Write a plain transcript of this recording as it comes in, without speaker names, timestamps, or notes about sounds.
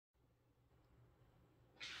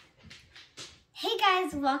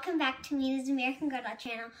guys, welcome back to me. This is American Girl Doll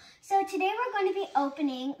channel. So today we're going to be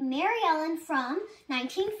opening Maryellen from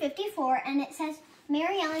 1954, and it says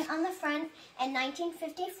Maryellen on the front and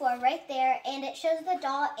 1954 right there, and it shows the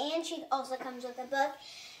doll, and she also comes with a book.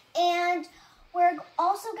 And we're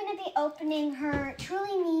also going to be opening her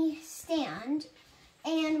Truly Me stand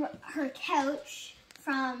and her couch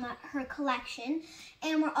from her collection,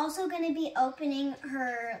 and we're also going to be opening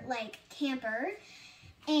her camper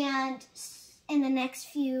and in the next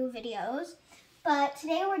few videos. But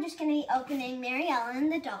today we're just going to be opening Maryellen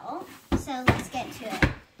the doll, so let's get to it.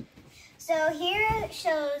 So here it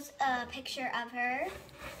shows a picture of her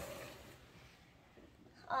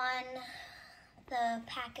on the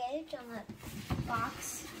package, on the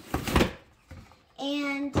box.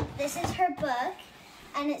 And this is her book,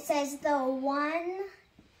 and it says the one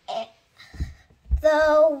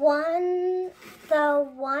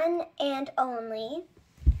and only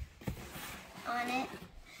on it.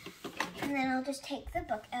 And then I'll just take the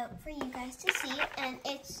book out for you guys to see, and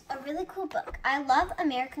it's a really cool book. I love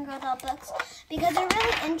American Girl Doll books because they're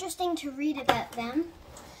really interesting to read about them.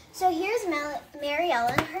 So here's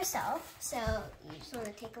Maryellen herself, so you just want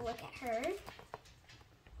to take a look at her.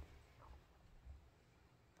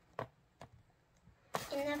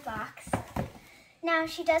 In the box. Now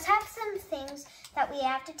she does have some things that we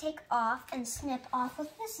have to take off and snip off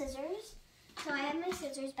with the scissors. So I have my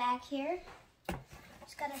scissors back here.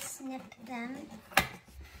 Just gotta snip them.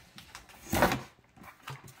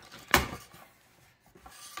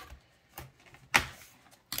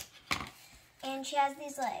 And she has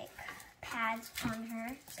these pads on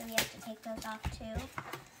her, so we have to take those off too.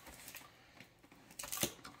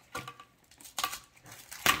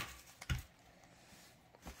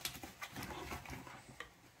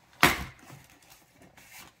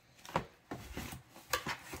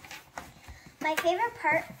 My favorite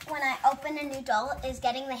part when I open a new doll is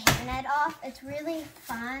getting the hairnet off. It's really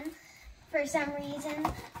fun for some reason,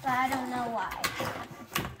 but I don't know why.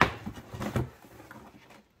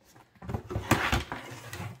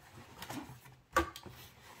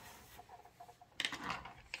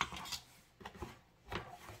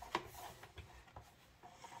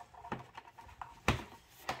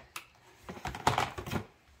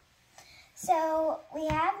 So we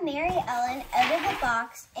have Maryellen out of the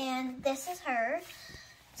box, and this is her.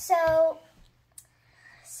 So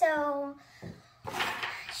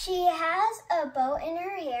she has a bow in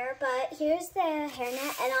her hair, but here's the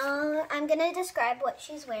hairnet, and I'm gonna describe what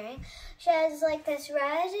she's wearing. She has this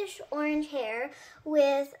reddish orange hair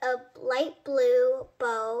with a light blue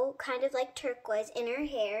bow, kind of like turquoise, in her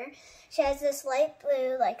hair. She has this light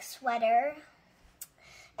blue sweater,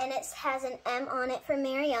 and it has an M on it for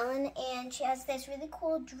Maryellen, and she has this really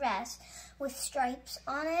cool dress with stripes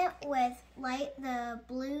on it with the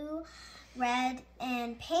blue, red,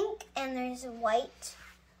 and pink, and there's white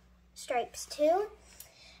stripes too.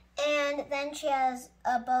 And then she has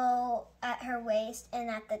a bow at her waist and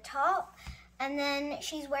at the top, and then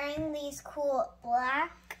she's wearing these cool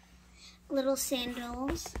black little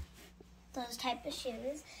sandals, those type of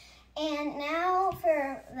shoes. And now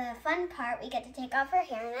for the fun part, we get to take off her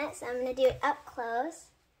hairnet, so I'm going to do it up close.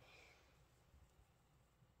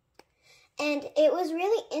 And it was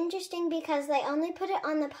really interesting because they only put it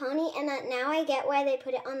on the pony, and now I get why they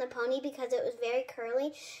put it on the pony, because it was very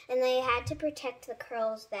curly, and they had to protect the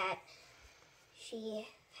curls that she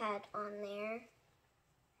had on there.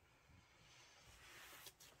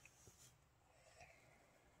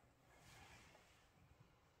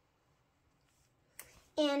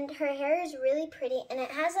 And her hair is really pretty, and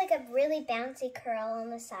it has a really bouncy curl on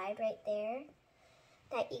the side right there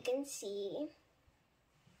that you can see.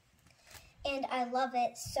 And I love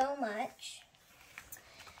it so much.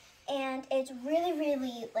 And it's really,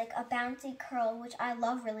 really a bouncy curl, which I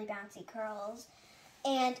love really bouncy curls.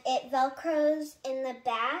 And it velcros in the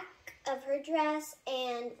back of her dress,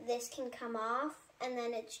 and this can come off, and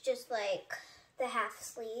then it's just the half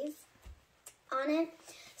sleeve on it.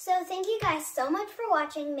 So thank you guys so much for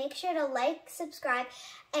watching. Make sure to like, subscribe,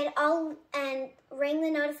 and ring the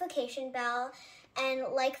notification bell,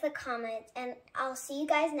 and like the comments, and I'll see you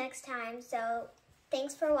guys next time. So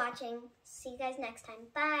thanks for watching. See you guys next time.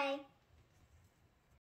 Bye.